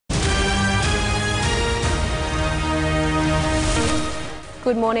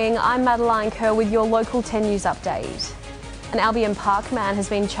Good morning, I'm Madeline Kerr with your local 10 News update. An Albion Park man has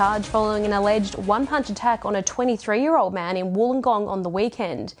been charged following an alleged one-punch attack on a 23-year-old man in Wollongong on the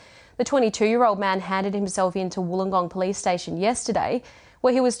weekend. The 22-year-old man handed himself into Wollongong Police Station yesterday,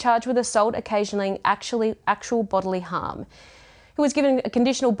 where he was charged with assault occasioning actual bodily harm. He was given a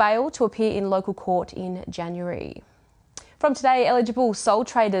conditional bail to appear in local court in January. From today, eligible sole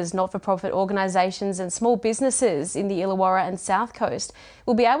traders, not-for-profit organisations and small businesses in the Illawarra and South Coast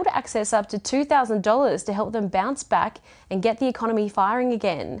will be able to access up to $2,000 to help them bounce back and get the economy firing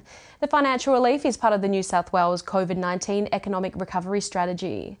again. The financial relief is part of the New South Wales COVID-19 economic recovery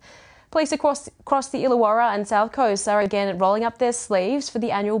strategy. Police across the Illawarra and South Coast are again rolling up their sleeves for the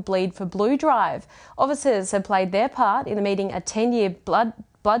annual Bleed for Blue drive. Officers have played their part in meeting a 10-year blood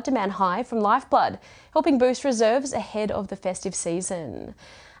demand high from Lifeblood, helping boost reserves ahead of the festive season.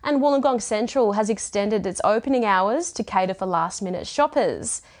 And Wollongong Central has extended its opening hours to cater for last-minute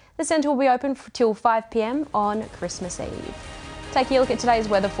shoppers. The centre will be open till 5 p.m. on Christmas Eve. Taking a look at today's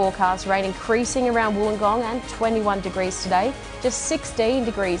weather forecast, rain increasing around Wollongong and 21 degrees today, just 16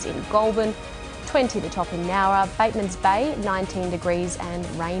 degrees in Goulburn, 20 the top in Nowra, Bateman's Bay 19 degrees and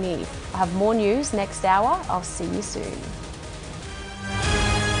rainy. I have more news next hour. I'll see you soon.